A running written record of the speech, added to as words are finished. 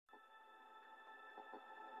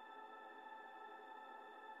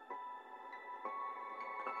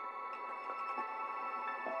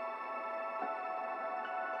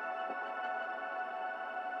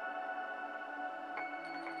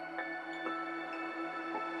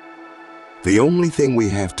The only thing we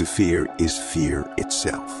have to fear is fear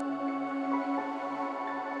itself.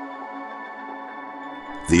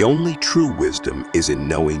 The only true wisdom is in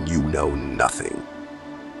knowing you know nothing.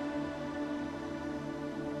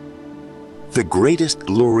 The greatest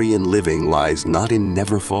glory in living lies not in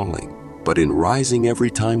never falling, but in rising every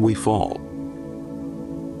time we fall.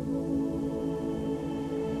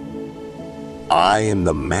 I am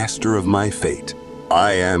the master of my fate.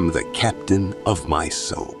 I am the captain of my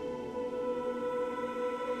soul.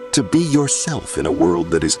 To be yourself in a world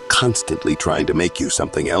that is constantly trying to make you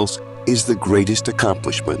something else is the greatest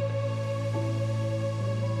accomplishment.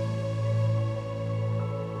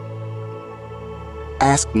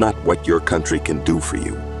 Ask not what your country can do for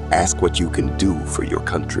you. Ask what you can do for your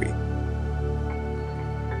country.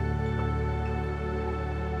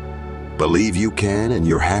 Believe you can, and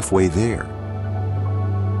you're halfway there.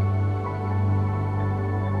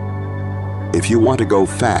 If you want to go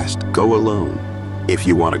fast, go alone. If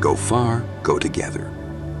you want to go far, go together.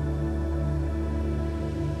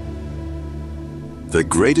 The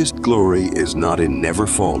greatest glory is not in never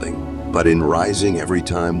falling, but in rising every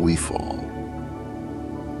time we fall.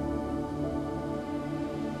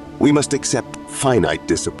 We must accept finite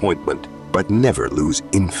disappointment, but never lose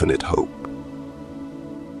infinite hope.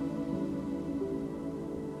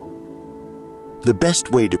 The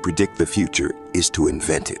best way to predict the future is to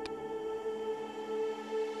invent it.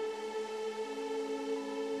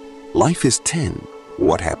 Life is 10.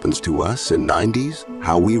 What happens to us in 90s?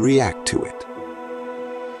 How we react to it.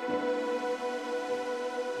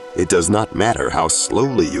 It does not matter how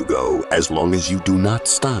slowly you go as long as you do not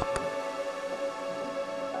stop.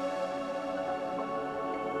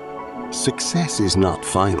 Success is not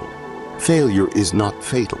final. Failure is not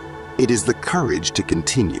fatal. It is the courage to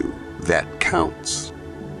continue that counts.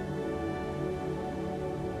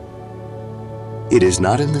 It is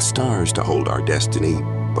not in the stars to hold our destiny,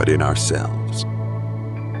 but in ourselves.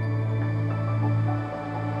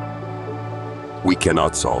 We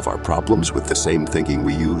cannot solve our problems with the same thinking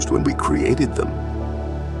we used when we created them.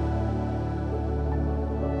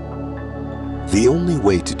 The only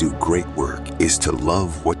way to do great work is to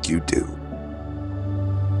love what you do.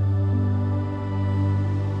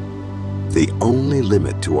 The only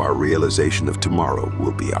limit to our realization of tomorrow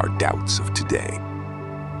will be our doubts of today.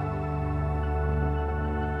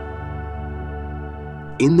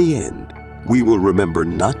 In the end, we will remember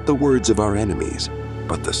not the words of our enemies,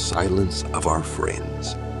 but the silence of our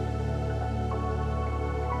friends.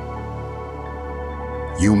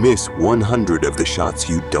 You miss 100 of the shots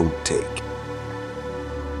you don't take.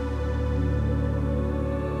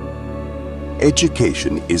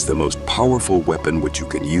 Education is the most powerful weapon which you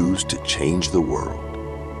can use to change the world.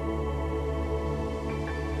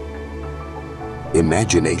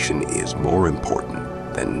 Imagination is more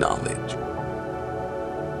important than knowledge.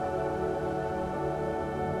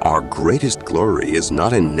 Our greatest glory is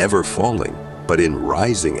not in never falling, but in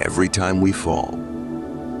rising every time we fall.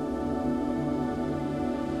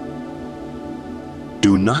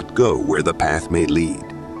 Do not go where the path may lead.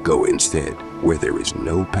 Go instead where there is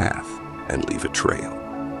no path and leave a trail.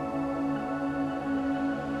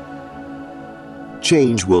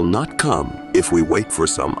 Change will not come if we wait for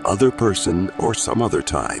some other person or some other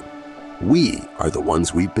time. We are the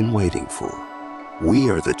ones we've been waiting for. We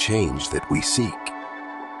are the change that we seek.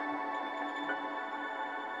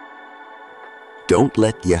 Don't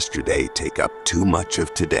let yesterday take up too much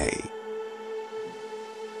of today.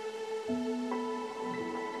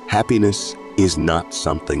 Happiness is not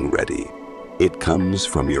something ready. It comes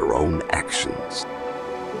from your own actions.